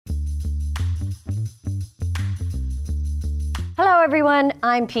Hello everyone,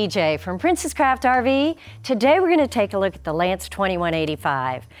 I'm PJ from Princess Craft RV. Today we're going to take a look at the Lance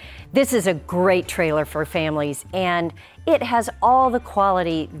 2185. This is a great trailer for families and it has all the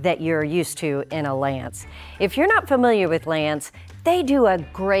quality that you're used to in a Lance. If you're not familiar with Lance, they do a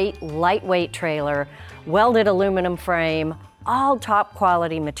great lightweight trailer, welded aluminum frame, all top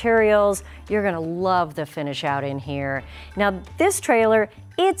quality materials. You're going to love the finish out in here. Now this trailer,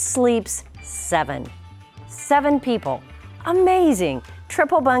 it sleeps seven people. Amazing.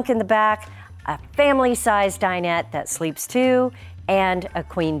 Triple bunk in the back, a family-sized dinette that sleeps two, and a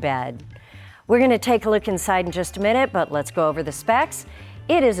queen bed. We're going to take a look inside in just a minute, but let's go over the specs.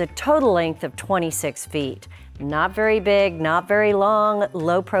 It is a total length of 26 feet. Not very big, not very long,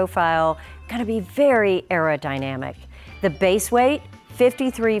 low profile, going to be very aerodynamic. The base weight,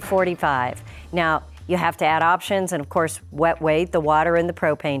 53.45. Now, you have to add options and of course wet weight, the water and the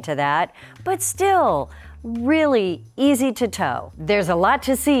propane to that, but still, really easy to tow. There's a lot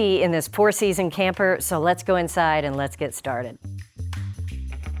to see in this four-season camper, so let's go inside and let's get started.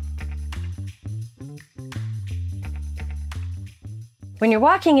 When you're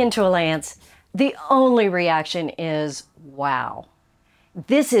walking into a Lance, the only reaction is, wow.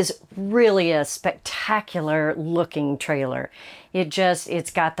 This is really a spectacular looking trailer.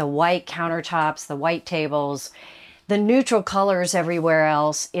 It's got the white countertops, the white tables, the neutral colors everywhere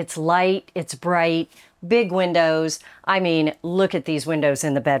else. It's light, it's bright, big windows. I mean, look at these windows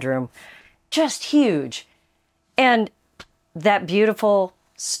in the bedroom. Just huge. And that beautiful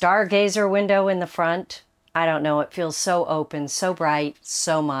stargazer window in the front, I don't know, it feels so open, so bright,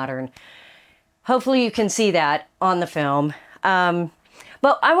 so modern. Hopefully you can see that on the film.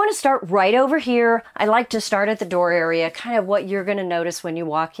 But I want to start right over here. I like to start at the door area, kind of what you're going to notice when you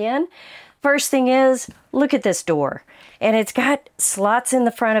walk in. First thing is, look at this door. And it's got slots in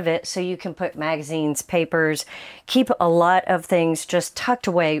the front of it so you can put magazines, papers, keep a lot of things just tucked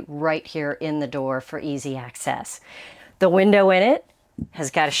away right here in the door for easy access. The window in it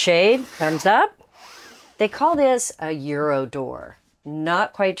has got a shade, comes up. They call this a Euro door.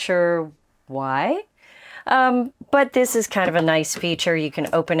 Not quite sure why, but this is kind of a nice feature. You can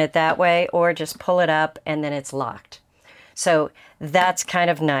open it that way or just pull it up and then it's locked. So that's kind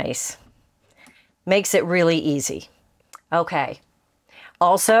of nice. Makes it really easy. Okay.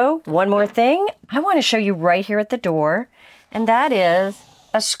 Also, one more thing I want to show you right here at the door, and that is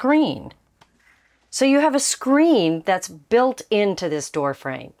a screen. So you have a screen that's built into this door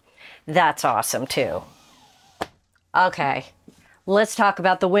frame. That's awesome too. Okay. Let's talk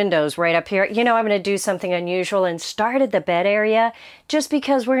about the windows right up here. You know, I'm going to do something unusual and start at the bed area just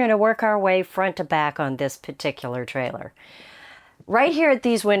because we're going to work our way front to back on this particular trailer. Right here at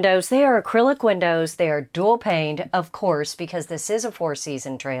these windows, they are acrylic windows. They are dual paned, of course, because this is a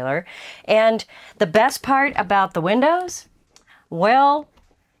four-season trailer. And the best part about the windows, well,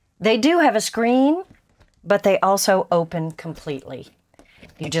 they do have a screen, but they also open completely.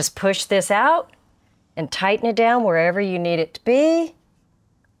 You just push this out and tighten it down wherever you need it to be.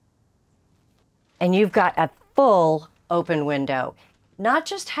 And you've got a full open window, not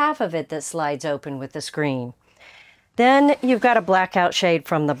just half of it that slides open with the screen. Then you've got a blackout shade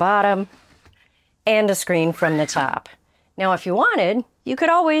from the bottom and a screen from the top. Now, if you wanted, you could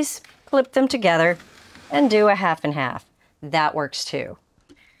always clip them together and do a half and half. That works too.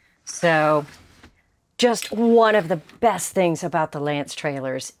 So just one of the best things about the Lance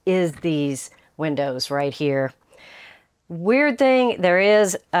trailers is these windows right here. Weird thing, there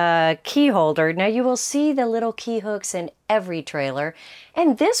is a key holder. Now you will see the little key hooks in every trailer,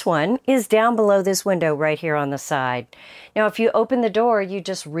 and this one is down below this window right here on the side. Now if you open the door, you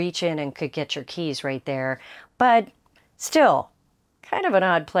just reach in and could get your keys right there, but still kind of an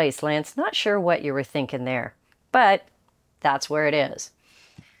odd place, Lance. Not sure what you were thinking there, but that's where it is.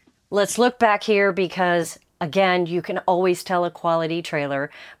 Let's look back here because again, you can always tell a quality trailer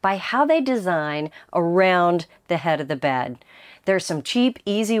by how they design around the head of the bed. There's some cheap,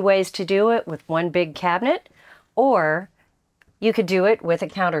 easy ways to do it with one big cabinet, or you could do it with a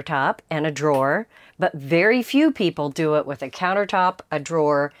countertop and a drawer, but very few people do it with a countertop, a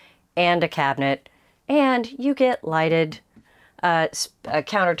drawer, and a cabinet, and you get lighted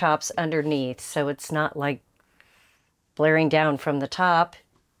countertops underneath, so it's not like blaring down from the top.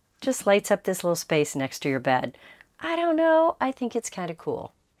 Just lights up this little space next to your bed. I don't know, I think it's kind of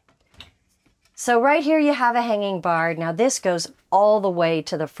cool. So right here you have a hanging bar. Now this goes all the way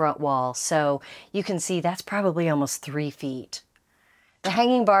to the front wall, so you can see that's probably almost 3 feet. The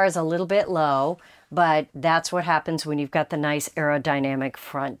hanging bar is a little bit low, but that's what happens when you've got the nice aerodynamic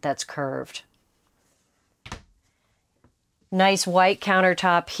front that's curved. Nice white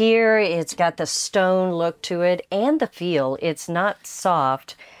countertop here. It's got the stone look to it and the feel. It's not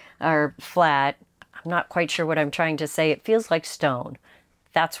soft or flat. I'm not quite sure what I'm trying to say. It feels like stone.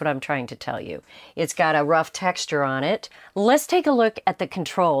 That's what I'm trying to tell you. It's got a rough texture on it. Let's take a look at the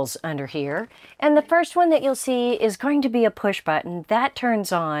controls under here. And the first one that you'll see is going to be a push button. That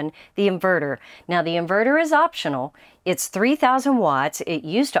turns on the inverter. Now the inverter is optional. It's 3,000 watts. It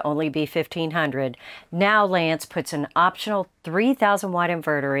used to only be 1,500. Now Lance puts an optional 3,000 watt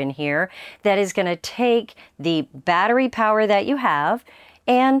inverter in here that is going to take the battery power that you have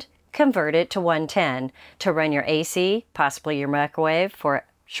and convert it to 110 to run your AC, possibly your microwave, for a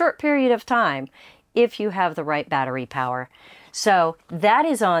short period of time if you have the right battery power. So that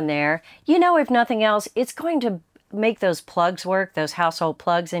is on there. You know, if nothing else, it's going to make those plugs work, those household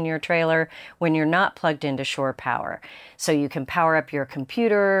plugs in your trailer when you're not plugged into shore power. So you can power up your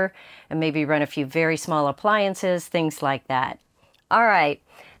computer and maybe run a few very small appliances, things like that. All right,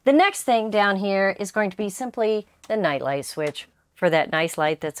 the next thing down here is going to be simply the nightlight switch for that nice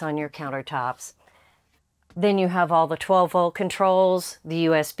light that's on your countertops. Then you have all the 12-volt controls, the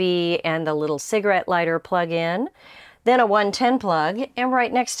USB, and the little cigarette lighter plug-in. Then a 110 plug, and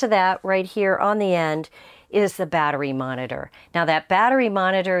right next to that, right here on the end, is the battery monitor. Now that battery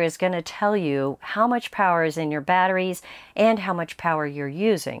monitor is going to tell you how much power is in your batteries and how much power you're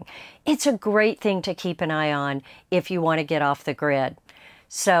using. It's a great thing to keep an eye on if you want to get off the grid.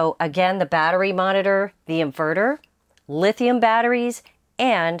 So again, the battery monitor, the inverter, lithium batteries,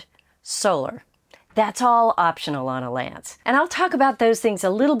 and solar. That's all optional on a Lance. And I'll talk about those things a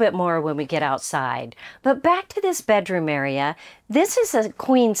little bit more when we get outside. But back to this bedroom area, this is a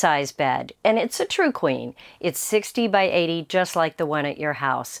queen size bed, and it's a true queen. It's 60 by 80, just like the one at your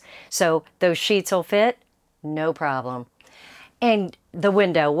house. So those sheets will fit, no problem. And the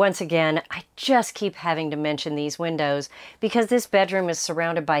window, once again, I just keep having to mention these windows because this bedroom is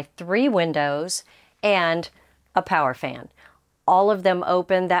surrounded by 3 windows and a power fan. All of them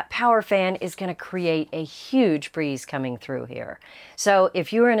open. That power fan is going to create a huge breeze coming through here. So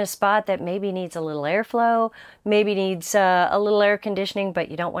if you're in a spot that maybe needs a little airflow, maybe needs a little air conditioning, but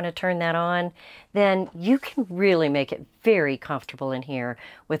you don't want to turn that on, then you can really make it very comfortable in here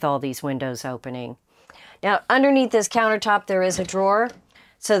with all these windows opening. Now, underneath this countertop, there is a drawer.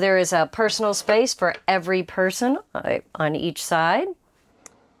 So there is a personal space for every person on each side.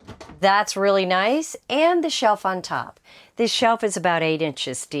 That's really nice. And the shelf on top. This shelf is about 8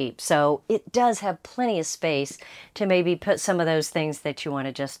 inches deep, so it does have plenty of space to maybe put some of those things that you want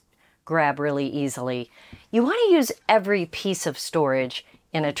to just grab really easily. You want to use every piece of storage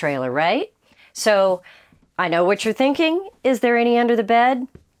in a trailer, right? So I know what you're thinking. Is there any under the bed?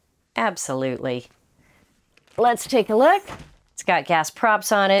 Absolutely. Let's take a look. It's got gas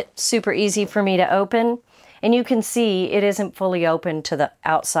props on it, super easy for me to open. And you can see it isn't fully open to the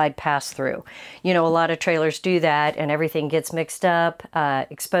outside pass-through. You know, a lot of trailers do that and everything gets mixed up,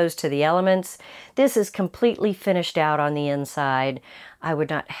 exposed to the elements. This is completely finished out on the inside. I would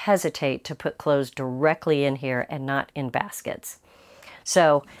not hesitate to put clothes directly in here and not in baskets.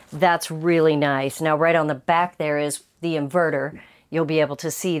 So that's really nice. Now right on the back there is the inverter. You'll be able to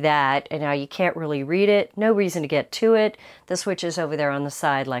see that. And now you can't really read it. No reason to get to it. The switch is over there on the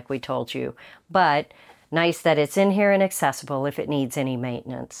side like we told you. But nice that it's in here and accessible if it needs any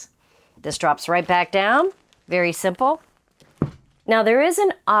maintenance. This drops right back down. Very simple. Now there is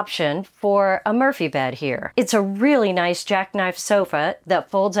an option for a Murphy bed here. It's a really nice jackknife sofa that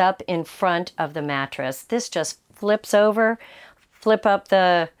folds up in front of the mattress. This just flips over, flip up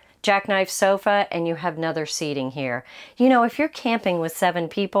the jackknife sofa, and you have another seating here. You know, if you're camping with 7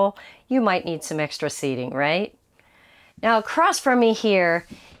 people, you might need some extra seating, right? Now across from me here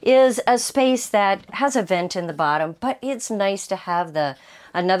is a space that has a vent in the bottom, but it's nice to have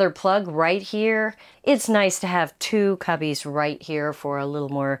another plug right here. It's nice to have 2 cubbies right here for a little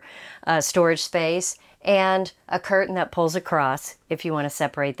more storage space, and a curtain that pulls across if you want to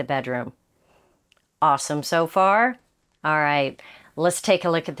separate the bedroom. Awesome so far? All right, let's take a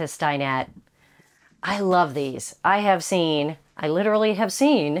look at this dinette. I love these. I literally have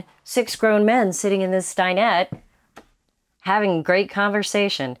seen 6 grown men sitting in this dinette having great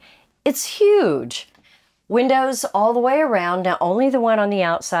conversation. It's huge. Windows all the way around. Now only the one on the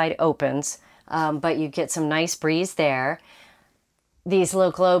outside opens, but you get some nice breeze there. These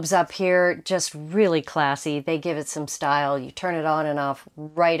little globes up here, just really classy. They give it some style. You turn it on and off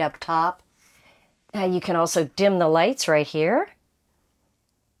right up top. You can also dim the lights right here.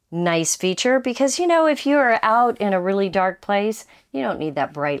 Nice feature because, you know, if you are out in a really dark place, you don't need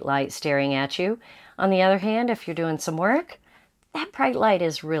that bright light staring at you. On the other hand, if you're doing some work, that bright light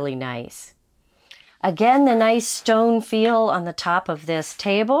is really nice. Again, the nice stone feel on the top of this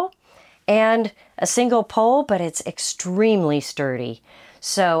table and a single pole, but it's extremely sturdy.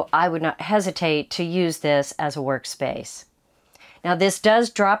 So I would not hesitate to use this as a workspace. Now this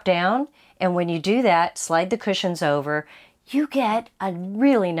does drop down, and when you do that, slide the cushions over, you get a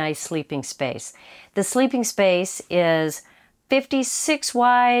really nice sleeping space. The sleeping space is 56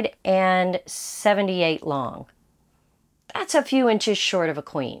 wide and 78 long. That's a few inches short of a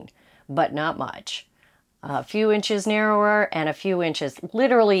queen, but not much. A few inches narrower and a few inches,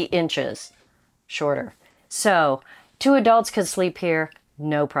 literally inches, shorter. So 2 adults could sleep here,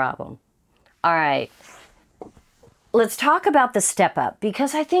 no problem. All right, let's talk about the step up,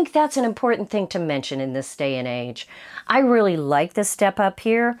 because I think that's an important thing to mention in this day and age. I really like the step up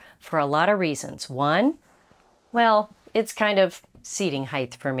here for a lot of reasons. One, well, it's kind of seating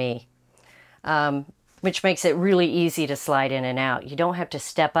height for me, which makes it really easy to slide in and out. You don't have to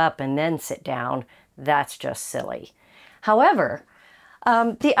step up and then sit down. That's just silly. However,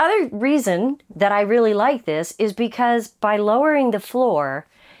 the other reason that I really like this is because by lowering the floor,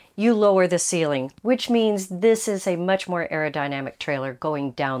 you lower the ceiling, which means this is a much more aerodynamic trailer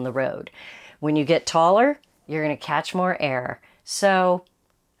going down the road. When you get taller, you're going to catch more air. So,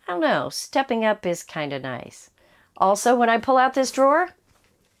 I don't know, stepping up is kind of nice. Also, when I pull out this drawer,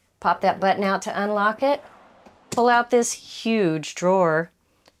 pop that button out to unlock it, pull out this huge drawer.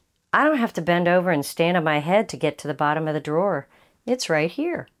 I don't have to bend over and stand on my head to get to the bottom of the drawer. It's right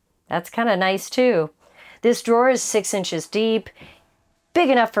here. That's kind of nice too. This drawer is 6 inches deep, big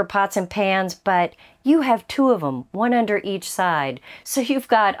enough for pots and pans, but you have 2 of them, one under each side. So you've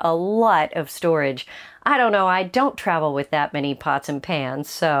got a lot of storage. I don't know, I don't travel with that many pots and pans,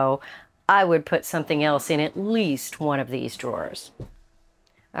 so I would put something else in at least one of these drawers.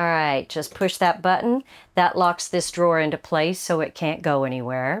 All right, just push that button. That locks this drawer into place so it can't go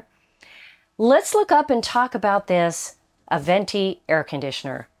anywhere. Let's look up and talk about this Aventa air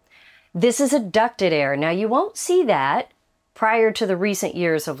conditioner. This is a ducted air. Now you won't see that prior to the recent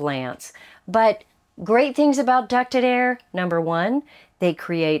years of Lance, but great things about ducted air. Number one, they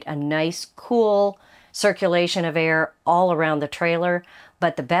create a nice, cool circulation of air all around the trailer.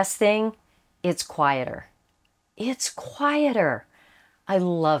 But the best thing, it's quieter. It's quieter. I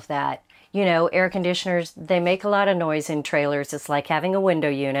love that. You know, air conditioners, they make a lot of noise in trailers. It's like having a window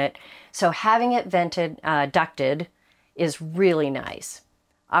unit. So having it ducted is really nice.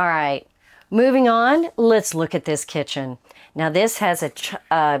 All right, moving on, let's look at this kitchen. Now this has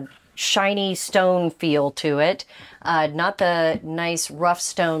a shiny stone feel to it, not the nice rough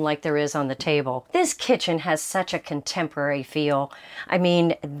stone like there is on the table. This kitchen has such a contemporary feel. I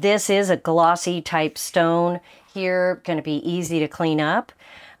mean, this is a glossy type stone here, going to be easy to clean up.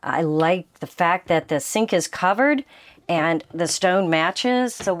 I like the fact that the sink is covered and the stone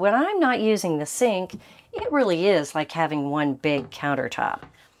matches. So when I'm not using the sink, it really is like having one big countertop.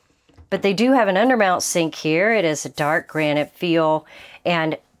 But they do have an undermount sink here. It is a dark granite feel,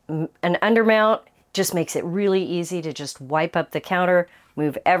 and an undermount just makes it really easy to just wipe up the counter,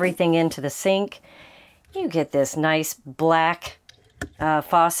 move everything into the sink. You get this nice black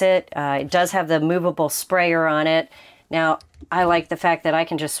faucet. It does have the movable sprayer on it. Now, I like the fact that I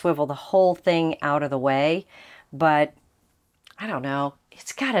can just swivel the whole thing out of the way, but I don't know.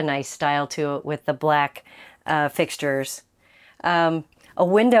 It's got a nice style to it with the black fixtures. A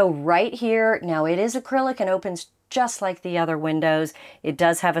window right here. Now, it is acrylic and opens just like the other windows. It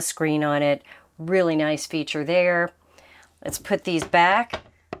does have a screen on it. Really nice feature there. Let's put these back.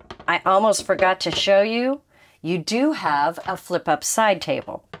 I almost forgot to show you. You do have a flip-up side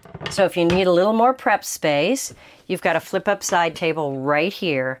table. So if you need a little more prep space, you've got a flip-up side table right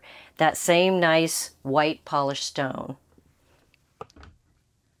here. That same nice white polished stone.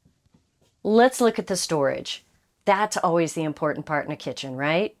 Let's look at the storage. That's always the important part in a kitchen,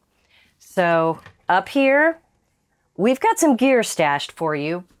 right? So up here, we've got some gear stashed for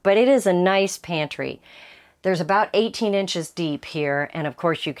you, but it is a nice pantry. There's about 18 inches deep here, and of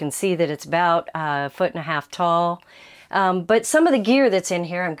course you can see that it's about 1.5 feet tall. But some of the gear that's in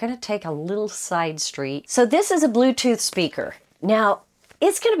here, I'm going to take a little side street. So this is a Bluetooth speaker. Now,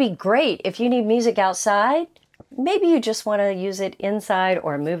 it's going to be great if you need music outside. Maybe you just want to use it inside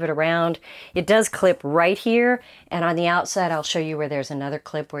or move it around. It does clip right here, and on the outside I'll show you where there's another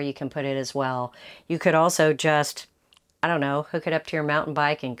clip where you can put it as well. You could also just, I don't know, hook it up to your mountain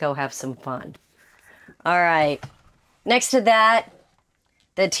bike and go have some fun. All right, next to that,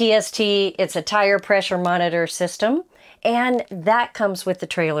 the TST, it's a tire pressure monitor system, and that comes with the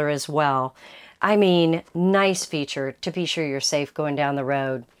trailer as well. I mean, nice feature to be sure you're safe going down the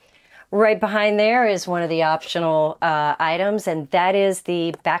road. Right behind there is one of the optional items, and that is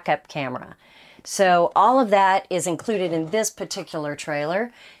the backup camera. So all of that is included in this particular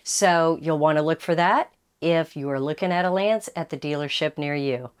trailer. So you'll want to look for that if you are looking at a Lance at the dealership near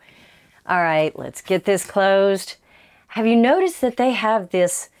you. All right, let's get this closed. Have you noticed that they have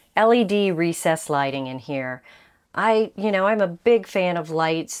this LED recessed lighting in here? I'm a big fan of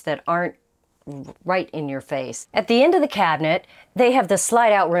lights that aren't right in your face. At the end of the cabinet, they have the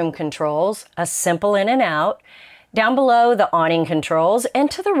slide out room controls, a simple in and out. Down below, the awning controls,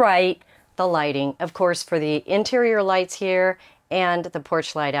 and to the right, the lighting, of course, for the interior lights here and the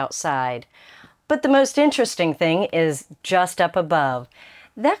porch light outside. But the most interesting thing is just up above.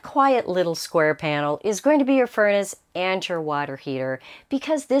 That quiet little square panel is going to be your furnace and your water heater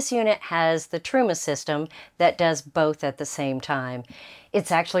because this unit has the Truma system that does both at the same time.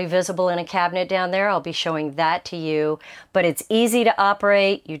 It's actually visible in a cabinet down there. I'll be showing that to you, but it's easy to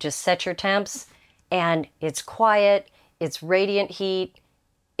operate. You just set your temps and it's quiet, it's radiant heat,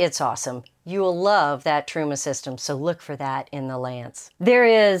 it's awesome. You will love that Truma system, so look for that in the Lance. There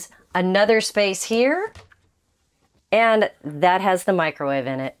is another space here, and that has the microwave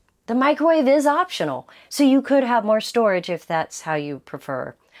in it. The microwave is optional, so you could have more storage if that's how you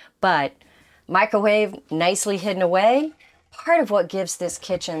prefer. But microwave nicely hidden away, part of what gives this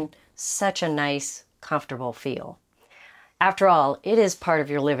kitchen such a nice, comfortable feel. After all, it is part of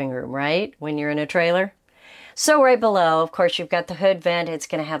your living room, right? When you're in a trailer. So right below, of course, you've got the hood vent. It's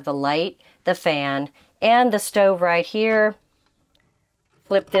going to have the light, the fan, and the stove right here.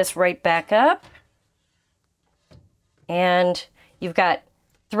 Flip this right back up. And you've got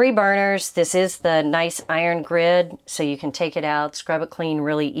 3 burners. This is the nice iron grid, so you can take it out, scrub it clean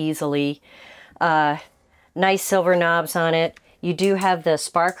really easily. Nice silver knobs on it. You do have the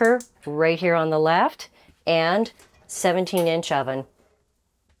sparker right here on the left, and 17-inch oven.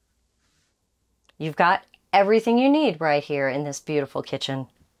 You've got everything you need right here in this beautiful kitchen.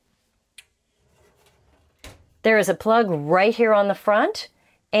 There is a plug right here on the front,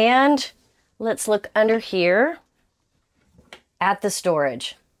 and let's look under here at the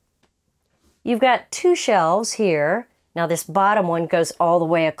storage. You've got 2 shelves here. Now this bottom one goes all the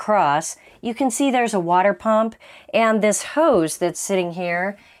way across. You can see there's a water pump, and this hose that's sitting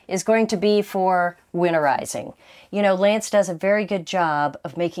here is going to be for winterizing. You know, Lance does a very good job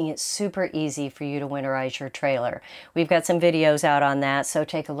of making it super easy for you to winterize your trailer. We've got some videos out on that, so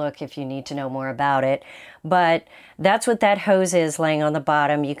take a look if you need to know more about it. But that's what that hose is laying on the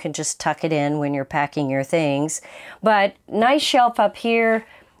bottom. You can just tuck it in when you're packing your things. But nice shelf up here,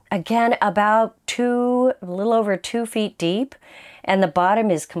 again, about a little over 2 feet deep, and the bottom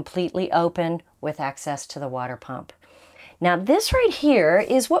is completely open with access to the water pump. Now this right here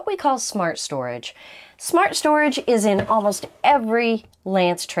is what we call smart storage. Smart storage is in almost every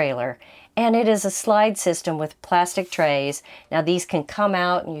Lance trailer, and it is a slide system with plastic trays. Now these can come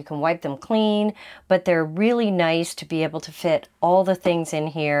out and you can wipe them clean, but they're really nice to be able to fit all the things in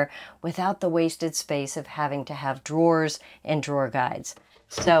here without the wasted space of having to have drawers and drawer guides.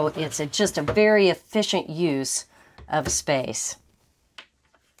 So it's just a very efficient use of space.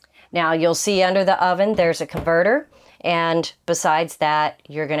 Now you'll see under the oven there's a converter. And besides that,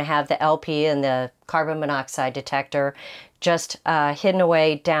 you're going to have the LP and the carbon monoxide detector just hidden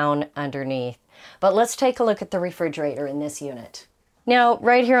away down underneath. But let's take a look at the refrigerator in this unit. Now,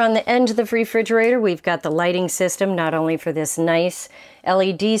 right here on the end of the refrigerator, we've got the lighting system, not only for this nice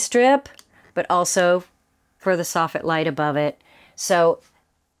LED strip, but also for the soffit light above it. So,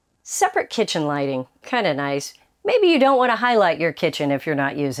 separate kitchen lighting, kind of nice. Maybe you don't want to highlight your kitchen if you're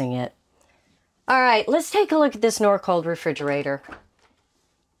not using it. All right, let's take a look at this Norcold refrigerator.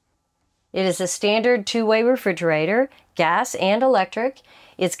 It is a standard 2-way refrigerator, gas and electric.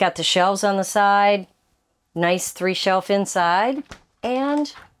 It's got the shelves on the side, nice 3-shelf inside,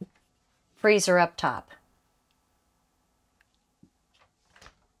 and freezer up top.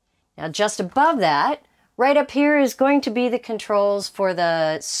 Now just above that, right up here is going to be the controls for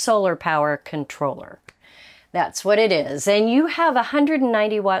the solar power controller. That's what it is. And you have a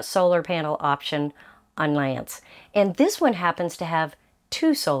 190-watt solar panel option on Lance. And this one happens to have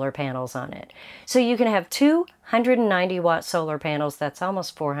 2 solar panels on it. So you can have 2 190-watt solar panels. That's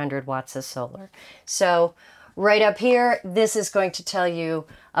almost 400 watts of solar. So right up here, this is going to tell you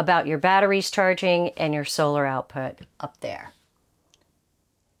about your batteries charging and your solar output up there.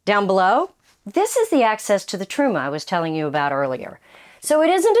 Down below, this is the access to the Truma I was telling you about earlier. So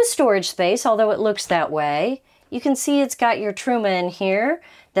it isn't a storage space, although it looks that way. You can see it's got your Truma in here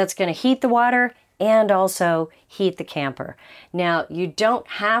that's going to heat the water and also heat the camper. Now, you don't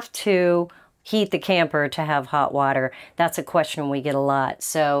have to heat the camper to have hot water. That's a question we get a lot.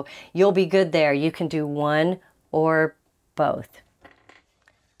 So you'll be good there. You can do one or both.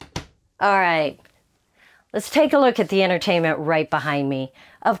 All right, let's take a look at the entertainment right behind me.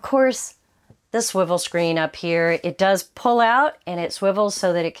 Of course, the swivel screen up here, it does pull out and it swivels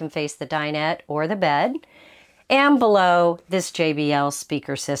so that it can face the dinette or the bed. And below, this JBL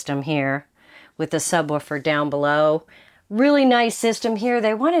speaker system here with the subwoofer down below. Really nice system here.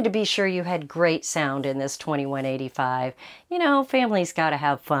 They wanted to be sure you had great sound in this 2185. You know, family's got to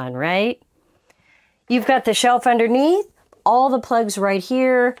have fun, right? You've got the shelf underneath, all the plugs right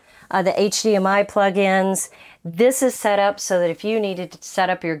here, the HDMI plug-ins. This is set up so that if you needed to set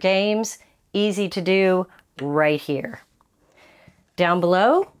up your games, easy to do right here. Down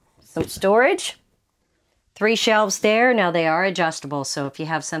below, some storage. 3 shelves there. Now they are adjustable, so if you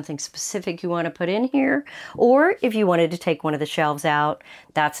have something specific you want to put in here, or if you wanted to take one of the shelves out,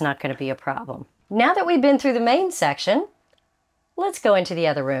 that's not going to be a problem. Now that we've been through the main section, let's go into the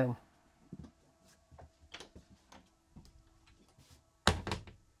other room.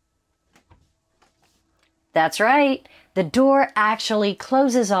 That's right, the door actually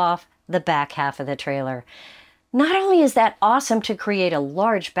closes off the back half of the trailer. Not only is that awesome to create a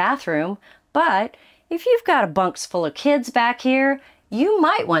large bathroom, but if you've got a bunks full of kids back here, you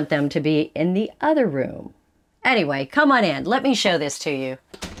might want them to be in the other room. Anyway, come on in. Let me show this to you.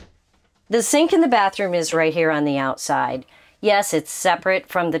 The sink in the bathroom is right here on the outside. Yes, it's separate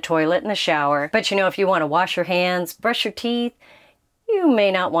from the toilet and the shower, but you know, if you want to wash your hands, brush your teeth, you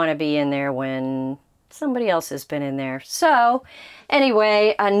may not want to be in there when somebody else has been in there. So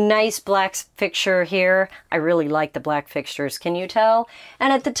anyway, a nice black fixture here. I really like the black fixtures, can you tell?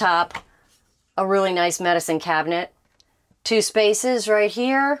 And at the top, a really nice medicine cabinet. 2 spaces right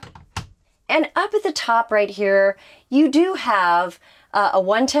here. And up at the top right here, you do have a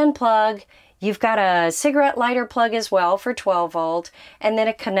 110 plug. You've got a cigarette lighter plug as well for 12 volt, and then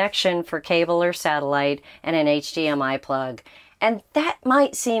a connection for cable or satellite and an HDMI plug. And that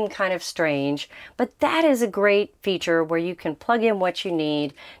might seem kind of strange, but that is a great feature where you can plug in what you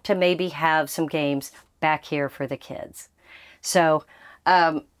need to maybe have some games back here for the kids. So,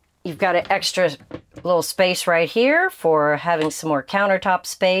 you've got an extra little space right here for having some more countertop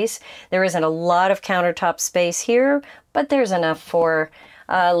space. There isn't a lot of countertop space here, but there's enough for,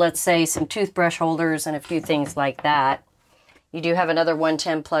 let's say, some toothbrush holders and a few things like that. You do have another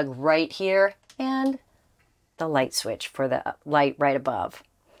 110 plug right here and the light switch for the light right above.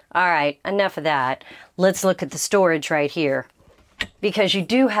 All right, enough of that. Let's look at the storage right here, because you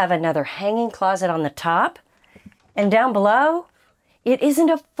do have another hanging closet on the top, and down below, it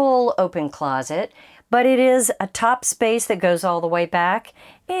isn't a full open closet, but it is a top space that goes all the way back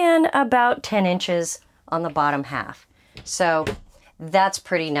and about 10 inches on the bottom half. So that's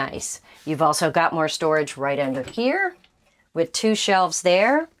pretty nice. You've also got more storage right under here with 2 shelves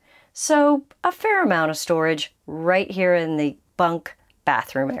there. So a fair amount of storage right here in the bunk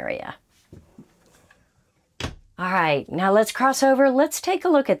bathroom area. All right, now let's cross over. Let's take a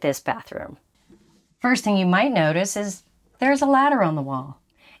look at this bathroom. First thing you might notice is there's a ladder on the wall.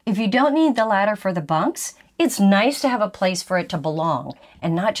 If you don't need the ladder for the bunks, it's nice to have a place for it to belong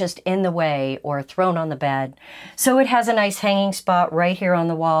and not just in the way or thrown on the bed. So it has a nice hanging spot right here on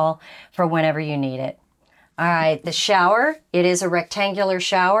the wall for whenever you need it. All right, the shower, it is a rectangular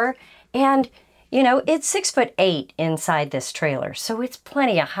shower, and you know, it's 6'8" inside this trailer, so it's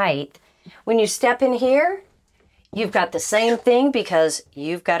plenty of height. When you step in here, you've got the same thing because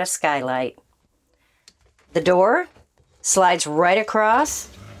you've got a skylight. The door slides right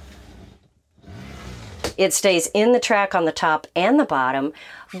across. It stays in the track on the top and the bottom,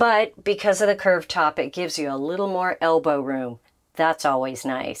 but because of the curved top, it gives you a little more elbow room. That's always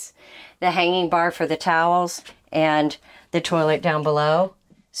nice. The hanging bar for the towels and the toilet down below.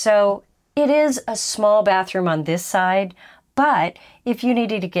 So it is a small bathroom on this side, but if you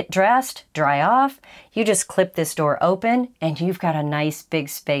needed to get dressed, dry off, you just clip this door open and you've got a nice big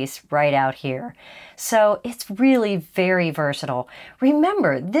space right out here. So it's really very versatile.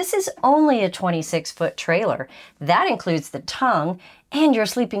 Remember, this is only a 26-foot trailer. That includes the tongue, and you're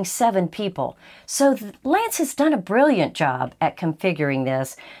sleeping 7 people. So Lance has done a brilliant job at configuring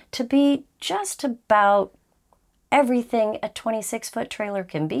this to be just about everything a 26-foot trailer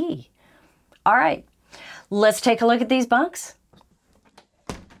can be. All right, let's take a look at these bunks.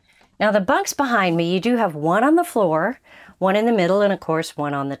 Now the bunks behind me, you do have one on the floor, one in the middle, and of course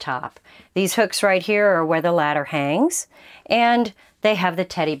one on the top. These hooks right here are where the ladder hangs, and they have the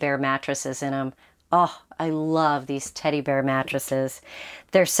teddy bear mattresses in them. Oh, I love these teddy bear mattresses.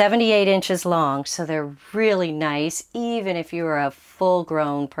 They're 78 inches long, so they're really nice, even if you're a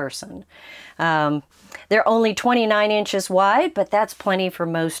full-grown person. They're only 29 inches wide, but that's plenty for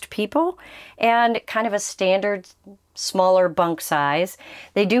most people, and kind of a standard smaller bunk size.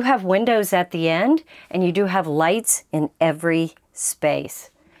 They do have windows at the end, and you do have lights in every space.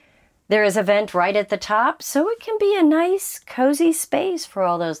 There is a vent right at the top, so it can be a nice, cozy space for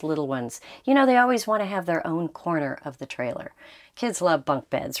all those little ones. You know, they always want to have their own corner of the trailer. Kids love bunk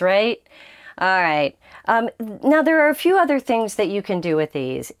beds, right? All right. Now, there are a few other things that you can do with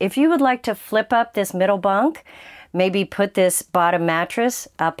these. If you would like to flip up this middle bunk, maybe put this bottom mattress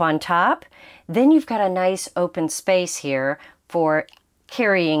up on top, then you've got a nice open space here for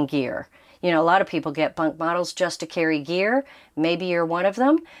carrying gear. You know, a lot of people get bunk models just to carry gear. Maybe you're one of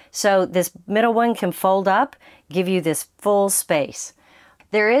them. So this middle one can fold up, give you this full space.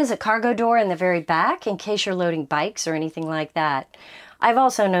 There is a cargo door in the very back in case you're loading bikes or anything like that. I've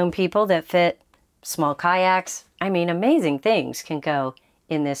also known people that fit small kayaks. I mean, amazing things can go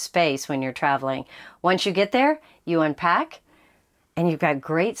in this space when you're traveling. Once you get there, you unpack, and you've got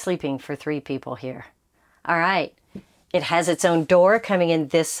great sleeping for 3 people here. All right. It has its own door coming in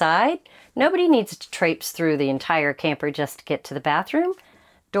this side. Nobody needs to traipse through the entire camper just to get to the bathroom.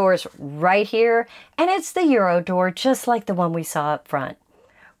 Doors right here, and it's the Euro door, just like the one we saw up front.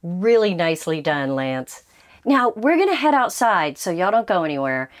 Really nicely done, Lance. Now, we're gonna head outside, so y'all don't go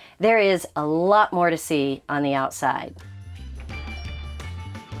anywhere. There is a lot more to see on the outside.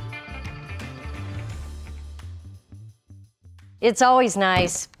 It's always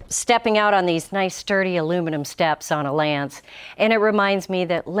nice stepping out on these nice sturdy aluminum steps on a Lance, and it reminds me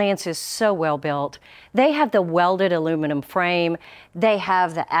that Lance is so well built. They have the welded aluminum frame. They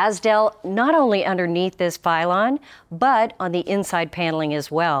have the Azdel not only underneath this pylon, but on the inside paneling as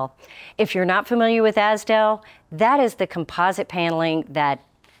well. If you're not familiar with Azdel, that is the composite paneling that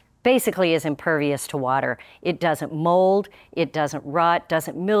basically is impervious to water. It doesn't mold, it doesn't rot,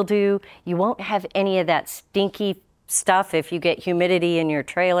 doesn't mildew. You won't have any of that stinky stuff if you get humidity in your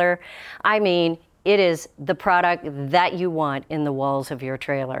trailer. I mean, it is the product that you want in the walls of your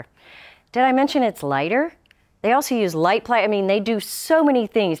trailer. Did I mention it's lighter? They also use light ply. I mean, they do so many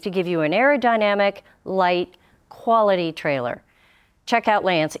things to give you an aerodynamic, light, quality trailer. Check out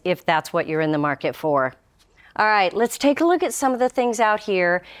Lance if that's what you're in the market for. All right, let's take a look at some of the things out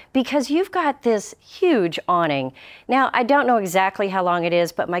here because you've got this huge awning. Now, I don't know exactly how long it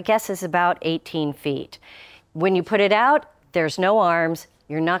is, but my guess is about 18 feet. When you put it out, there's no arms,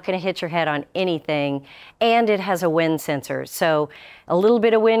 you're not going to hit your head on anything, and it has a wind sensor. So a little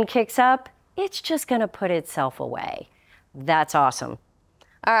bit of wind kicks up, it's just going to put itself away. That's awesome.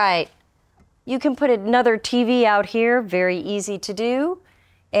 All right, you can put another TV out here, very easy to do,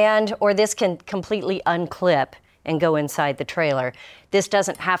 or this can completely unclip and go inside the trailer. This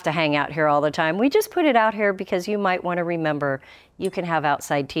doesn't have to hang out here all the time. We just put it out here because you might want to remember you can have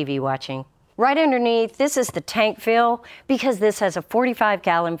outside TV watching. Right underneath, this is the tank fill because this has a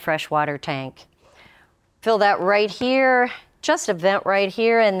 45-gallon freshwater tank. Fill that right here, just a vent right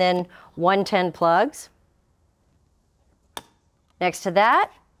here, and then 110 plugs. Next to that,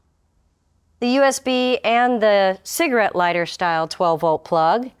 the USB and the cigarette lighter style 12-volt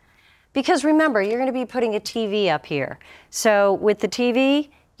plug. Because remember, you're going to be putting a TV up here. So with the TV,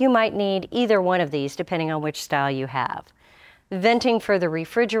 you might need either one of these depending on which style you have. Venting for the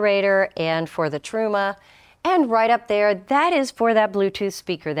refrigerator and for the Truma. And right up there, that is for that Bluetooth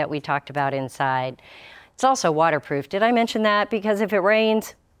speaker that we talked about inside. It's also waterproof. Did I mention that? Because if it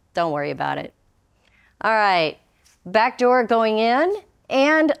rains, don't worry about it. All right, back door going in,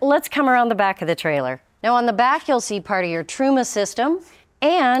 and let's come around the back of the trailer. Now on the back, you'll see part of your Truma system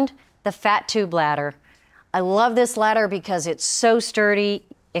and the fat tube ladder. I love this ladder because it's so sturdy.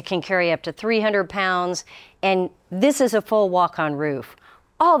 It can carry up to 300 pounds, and this is a full walk-on roof.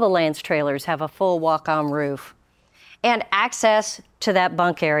 All the Lance trailers have a full walk-on roof and access to that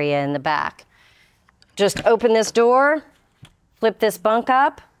bunk area in the back. Just open this door, flip this bunk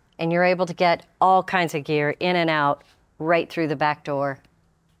up, and you're able to get all kinds of gear in and out right through the back door.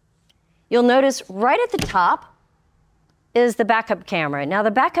 You'll notice right at the top is the backup camera. Now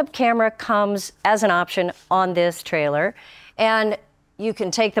the backup camera comes as an option on this trailer, and you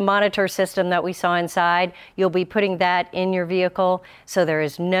can take the monitor system that we saw inside. You'll be putting that in your vehicle, so there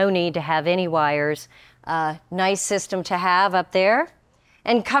is no need to have any wires. Nice system to have up there.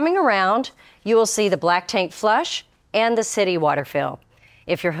 And coming around, you will see the black tank flush and the city water fill.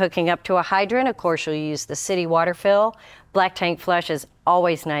 If you're hooking up to a hydrant, of course, you'll use the city water fill. Black tank flush is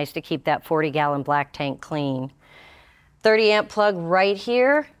always nice to keep that 40-gallon black tank clean. 30-amp plug right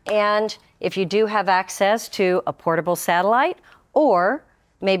here, and if you do have access to a portable satellite or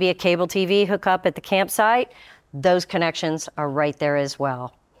maybe a cable TV hookup at the campsite, those connections are right there as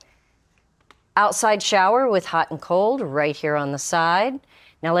well. Outside shower with hot and cold right here on the side.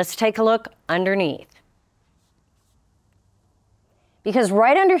 Now let's take a look underneath. because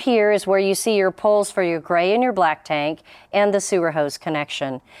right under here is where you see your poles for your gray and your black tank and the sewer hose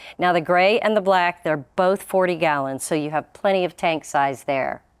connection. Now the gray and the black, they're both 40 gallons, so you have plenty of tank size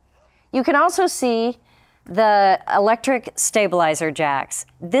there. You can also see the electric stabilizer jacks.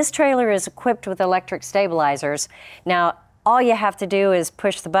 This trailer is equipped with electric stabilizers. Now, all you have to do is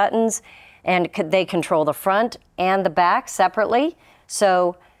push the buttons, and they control the front and the back separately,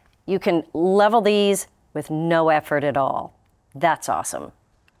 so you can level these with no effort at all. That's awesome.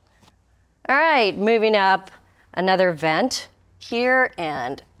 All right, moving up, another vent here,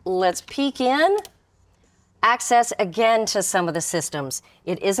 and let's peek in. Access again to some of the systems.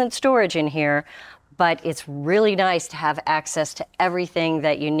 It isn't storage in here, but it's really nice to have access to everything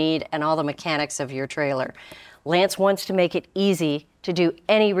that you need and all the mechanics of your trailer. Lance wants to make it easy to do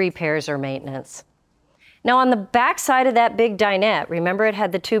any repairs or maintenance. Now on the back side of that big dinette, remember it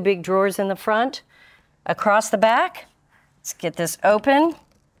had the two big drawers in the front? Across the back, let's get this open.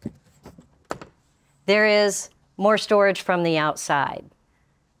 There is more storage from the outside.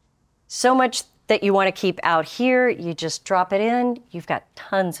 So much that you want to keep out here, you just drop it in, you've got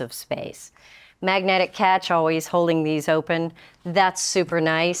tons of space. Magnetic catch, always holding these open. That's super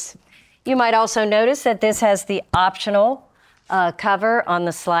nice. You might also notice that this has the optional cover on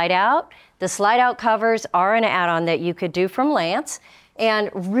the slide out. The slide out covers are an add-on that you could do from Lance,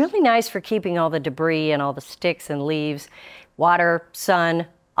 and really nice for keeping all the debris and all the sticks and leaves, water, sun,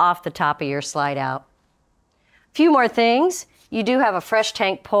 off the top of your slide out. A few more things. You do have a fresh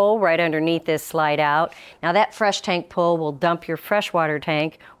tank pull right underneath this slide out. Now that fresh tank pull will dump your freshwater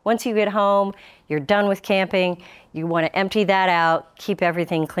tank. Once you get home, you're done with camping, you want to empty that out, keep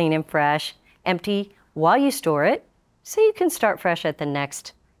everything clean and fresh, empty while you store it, so you can start fresh at the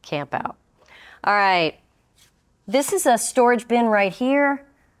next camp out. All right, this is a storage bin right here.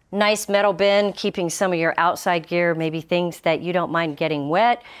 Nice metal bin, keeping some of your outside gear, maybe things that you don't mind getting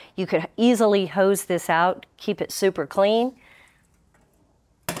wet. You could easily hose this out, keep it super clean.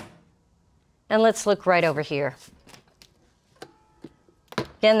 And let's look right over here.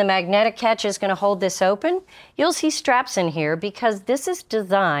 Again, the magnetic catch is going to hold this open. You'll see straps in here because this is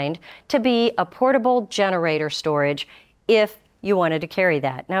designed to be a portable generator storage if you wanted to carry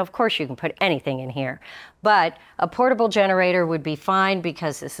that. Now, of course, you can put anything in here, but a portable generator would be fine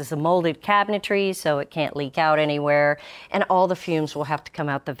because this is a molded cabinetry, so it can't leak out anywhere, and all the fumes will have to come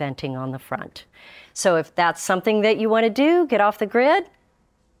out the venting on the front. So if that's something that you want to do, get off the grid,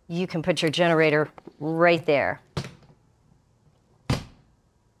 you can put your generator right there.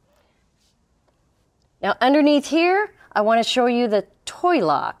 Now underneath here, I want to show you the toy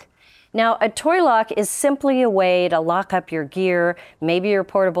lock. Now a toy lock is simply a way to lock up your gear, maybe your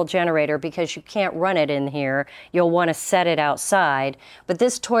portable generator, because you can't run it in here. You'll want to set it outside. But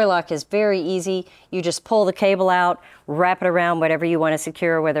this toy lock is very easy. You just pull the cable out, wrap it around whatever you want to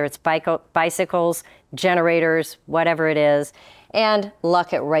secure, whether it's bicycles, generators, whatever it is, and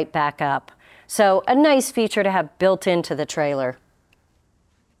lock it right back up. So a nice feature to have built into the trailer.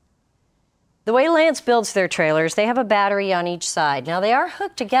 The way Lance builds their trailers, they have a battery on each side. Now they are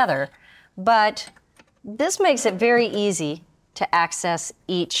hooked together, but this makes it very easy to access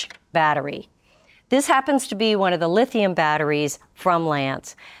each battery. This happens to be one of the lithium batteries from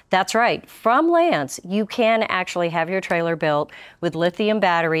Lance. That's right, from Lance, you can actually have your trailer built with lithium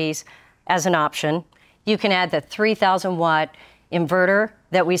batteries as an option. You can add the 3,000 watt inverter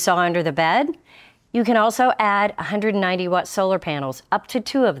that we saw under the bed. You can also add 190 watt solar panels, up to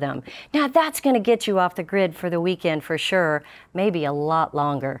 2 of them. Now that's going to get you off the grid for the weekend for sure, maybe a lot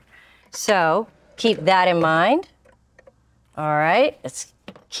longer. So keep that in mind. All right, let's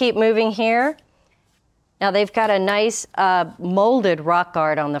keep moving here. Now they've got a nice molded rock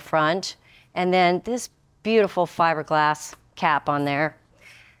guard on the front, and then this beautiful fiberglass cap on there.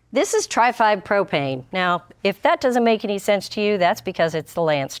 This is Tri-5 propane. Now, if that doesn't make any sense to you, that's because it's the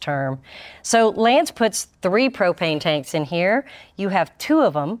Lance term. So Lance puts 3 propane tanks in here. You have 2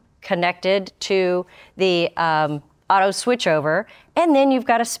 of them connected to the auto switchover, and then you've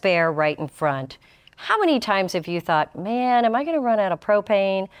got a spare right in front. How many times have you thought, man, am I gonna run out of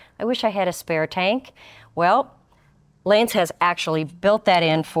propane? I wish I had a spare tank. Well, Lance has actually built that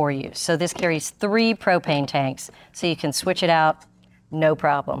in for you. So this carries 3 propane tanks, so you can switch it out. No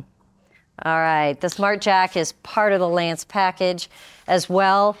problem. All right, the Smart Jack is part of the Lance package as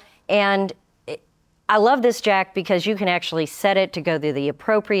well. And I love this jack because you can actually set it to go to the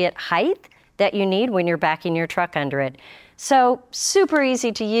appropriate height that you need when you're backing your truck under it. So super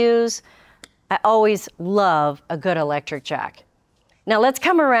easy to use. I always love a good electric jack. Now let's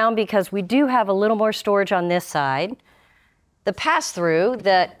come around because we do have a little more storage on this side. The pass-through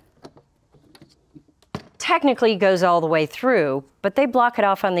that technically goes all the way through, but they block it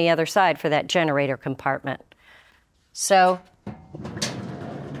off on the other side for that generator compartment. So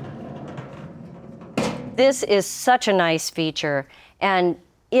this is such a nice feature, and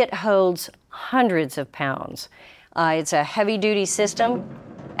it holds hundreds of pounds. It's a heavy-duty system.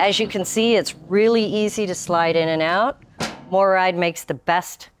 As you can see, it's really easy to slide in and out. MORryde makes the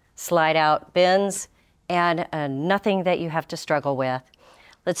best slide-out bins, and nothing that you have to struggle with.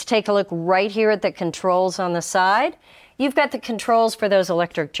 Let's take a look right here at the controls on the side. You've got the controls for those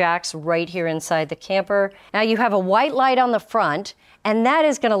electric jacks right here inside the camper. Now you have a white light on the front, and that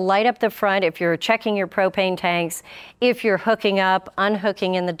is going to light up the front if you're checking your propane tanks, if you're hooking up,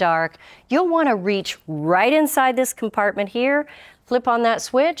 unhooking in the dark. You'll want to reach right inside this compartment here, flip on that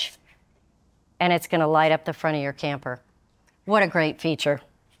switch, and it's going to light up the front of your camper. What a great feature.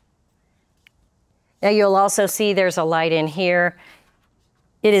 Now you'll also see there's a light in here.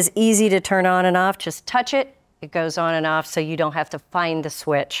 It is easy to turn on and off. Just touch it. It goes on and off so you don't have to find the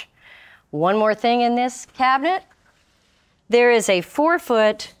switch. One more thing in this cabinet. There is a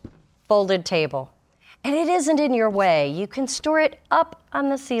 4-foot folded table, and it isn't in your way. You can store it up on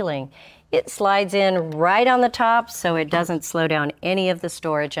the ceiling. It slides in right on the top so it doesn't slow down any of the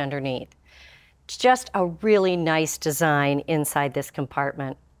storage underneath. It's just a really nice design inside this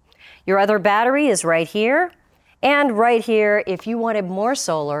compartment. Your other battery is right here, and right here if you wanted more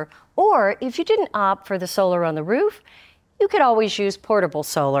solar, or if you didn't opt for the solar on the roof, you could always use portable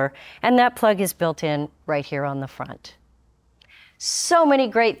solar, and that plug is built in right here on the front. So many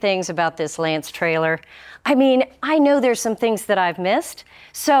great things about this Lance trailer. I mean, I know there's some things that I've missed,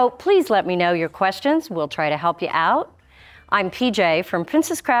 so please let me know your questions. We'll try to help you out. I'm PJ from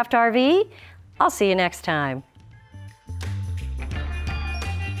Princess Craft RV. I'll see you next time.